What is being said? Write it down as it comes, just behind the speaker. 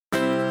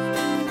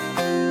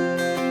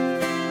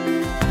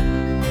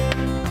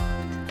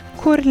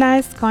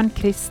Hvordan kan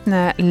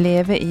kristne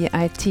leve i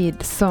en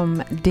tid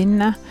som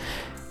denne?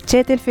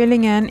 Kjetil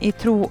Fyllingen i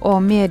Tro og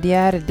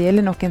Medier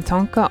deler noen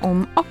tanker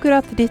om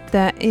akkurat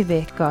dette i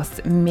Ukas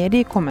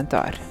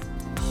Mediekommentar. –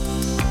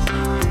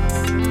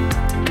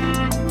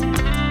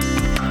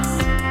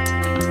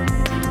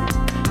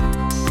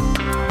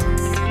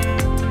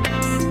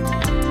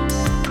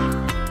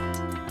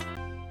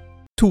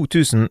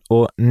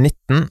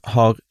 2019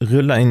 har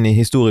rullet inn i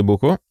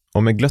historieboka,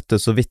 og vi gløtter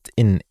så vidt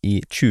inn i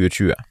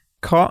 2020.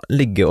 Hva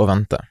ligger og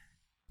venter?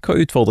 Hva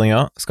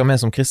utfordringer skal vi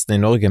som kristne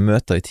i Norge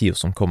møte i tiden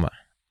som kommer?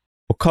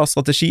 Og hva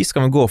strategi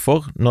skal vi gå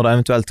for når det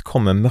eventuelt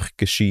kommer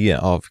mørke skyer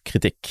av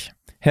kritikk?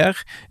 Her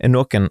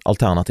noen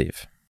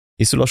alternativ.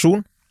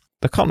 Isolasjon.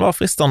 Det kan være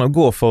fristende å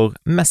gå for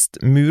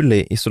mest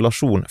mulig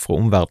isolasjon fra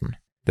omverdenen.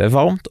 Det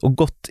varmt og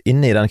godt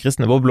inne i den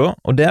kristne bobla,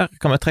 og der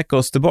kan vi trekke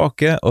oss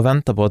tilbake og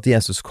vente på at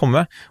Jesus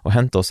kommer og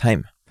henter oss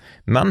hjem.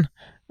 Men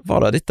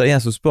var det dette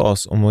Jesus ba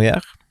oss om å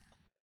gjøre?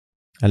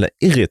 Eller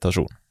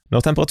irritasjon.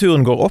 Når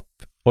temperaturen går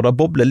opp, og det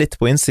bobler litt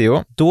på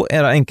innsida, da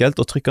det enkelt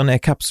å trykke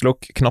ned caps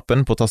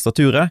lock-knappen på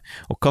tastaturet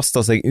og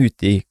kaste seg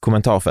ut i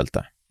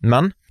kommentarfeltet.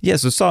 Men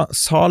Jesus sa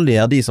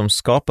salige de som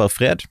skaper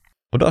fred,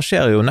 og det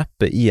skjer jo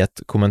neppe i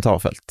et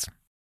kommentarfelt.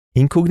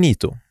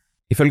 Inkognito.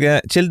 Ifølge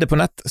kilde på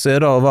nett så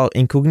det å være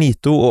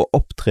inkognito å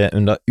opptre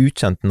under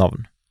ukjent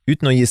navn,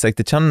 uten å gi seg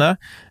til kjenne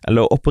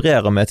eller å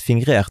operere med et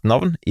fingrert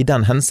navn i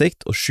den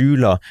hensikt å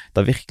skjule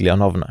det virkelige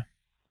navnet.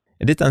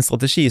 Dette en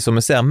strategi som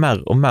vi ser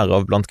mer og mer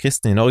av blant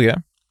kristne i Norge?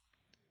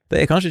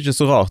 Det kanskje ikke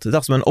så rart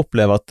dersom en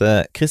opplever at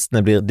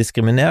kristne blir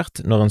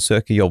diskriminert når en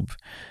søker jobb,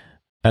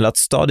 eller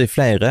at stadig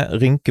flere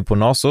rynker på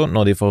nasa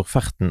når de får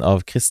ferten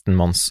av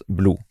kristenmanns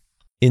blod.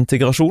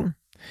 Integrasjon.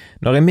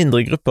 Når en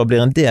mindre gruppe blir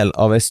en del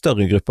av en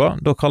større gruppe,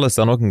 da kalles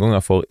det noen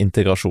ganger for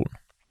integrasjon.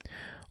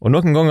 Og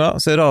noen ganger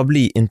så det å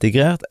bli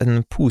integrert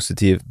en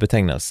positiv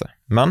betegnelse.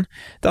 Men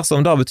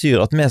dersom det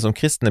betyr at vi som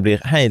kristne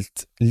blir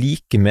helt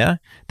like med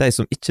de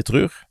som ikke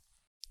tror,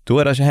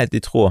 da det ikke helt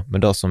i tråd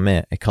med det som vi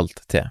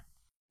kalt til.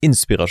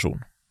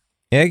 Inspirasjon.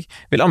 Jeg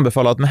vil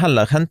anbefale at vi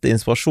heller henter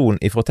inspirasjon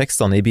ifra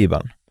tekstene i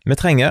Bibelen. Vi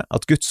trenger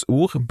at Guds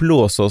ord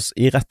blåser oss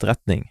i rett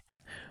retning,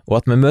 og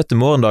at vi møter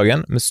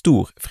morgendagen med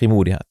stor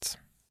frimodighet.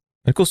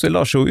 Men hvordan vil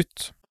det se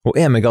ut? Og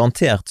vi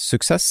garantert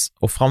suksess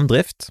og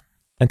framdrift?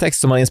 En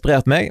tekst som har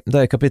inspirert meg,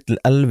 det kapittel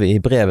 11 i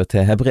brevet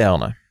til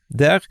hebreerne.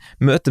 Der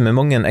møter vi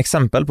mange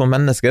eksempel på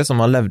mennesker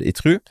som har levd i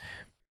tro,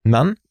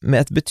 men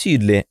med et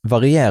betydelig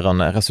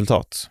varierende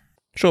resultat.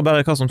 Se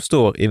bare hva som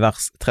står i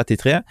vers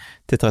 33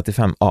 til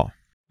 35a.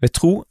 Ved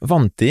tro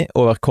vant de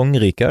over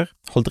kongeriker,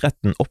 holdt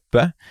retten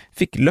oppe,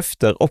 fikk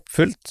løfter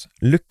oppfylt,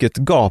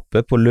 lukket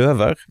gapet på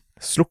løver,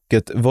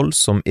 slukket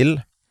voldsom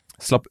ild,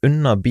 slapp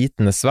unna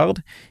bitende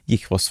sverd,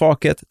 gikk fra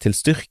svakhet til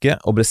styrke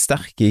og ble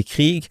sterke i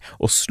krig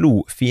og slo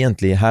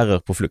fiendtlige herrer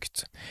på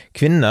flukt.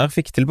 Kvinner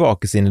fikk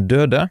tilbake sine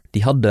døde,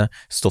 de hadde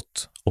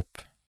stått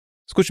opp.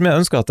 Skulle ikke vi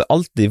ønske at det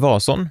alltid var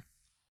sånn?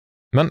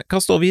 Men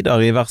hva står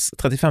videre i vers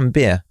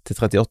 35b til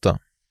 38?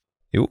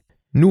 Jo,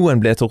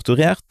 noen ble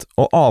torturert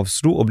og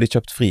avslo å bli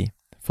kjøpt fri,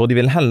 for de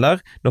vil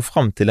heller nå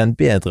fram til en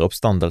bedre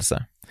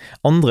oppstandelse.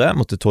 Andre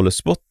måtte tåle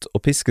spott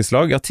og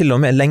piskeslag, ja til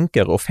og med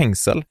lenker og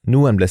fengsel.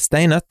 Noen ble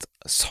steinet,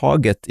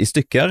 saget i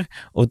stykker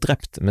og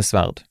drept med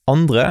sverd.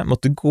 Andre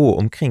måtte gå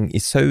omkring i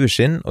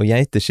saueskinn og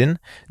geiteskinn,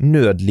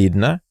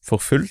 nødlidende,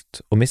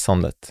 forfulgt og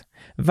mishandlet.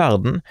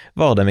 Verden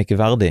var dem ikke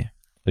verdig,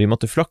 og de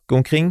måtte flakke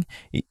omkring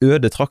i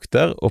øde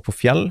trakter og på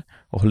fjell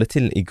og holde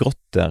til i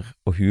grotter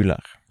og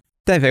huler.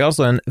 De fikk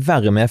altså en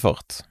verre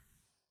medfart.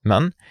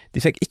 Men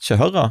de fikk ikke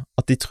høre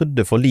at de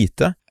trodde for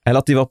lite,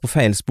 eller at de var på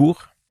feil spor.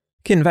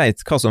 Hvem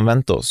vet hva som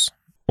venter oss?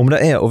 Om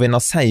det å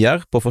vinne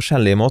seier på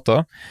forskjellige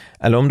måter,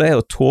 eller om det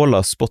å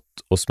tåle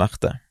spott og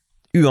smerte.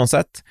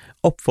 Uansett,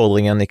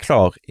 oppfordringen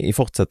klar i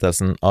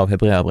fortsettelsen av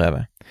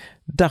hebreerbrevet.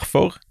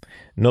 Derfor,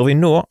 når vi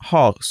nå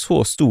har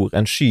så stor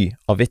en sky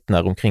av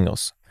vitner omkring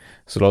oss,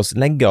 så la oss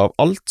legge av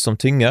alt som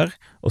tynger,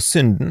 og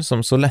synden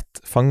som så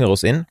lett fanger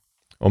oss inn,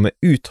 og med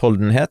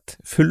utholdenhet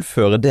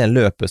fullføre det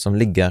løpet som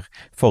ligger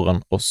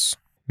foran oss.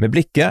 Med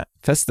blikket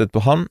festet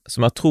på han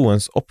som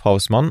troens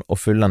opphavsmann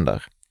og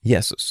fullender,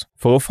 Jesus.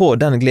 For å få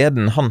den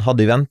gleden han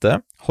hadde i vente,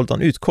 holdt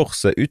han ut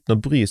korset uten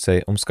å bry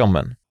seg om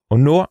skammen. Og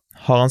nå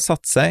har han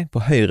satt seg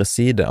på høyre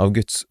side av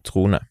Guds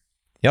trone.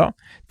 Ja,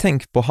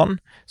 tenk på han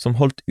som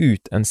holdt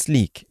ut en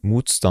slik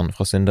motstand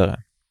fra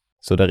syndere,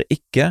 så dere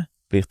ikke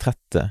blir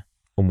trette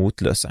og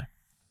motløse.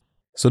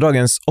 Så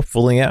dagens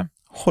oppfordring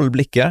hold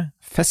blikket,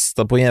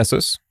 festa på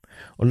Jesus,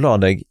 og la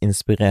deg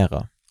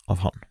inspirere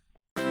av han.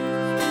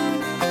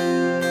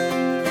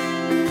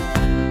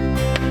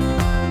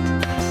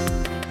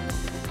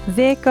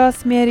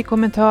 Ukas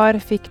Mediekommentar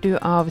fikk du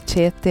av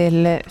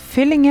Kjetil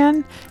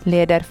Fyllingen,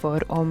 leder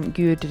for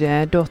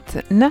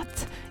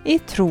omgud.nett i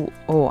Tro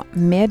og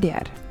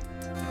Medier.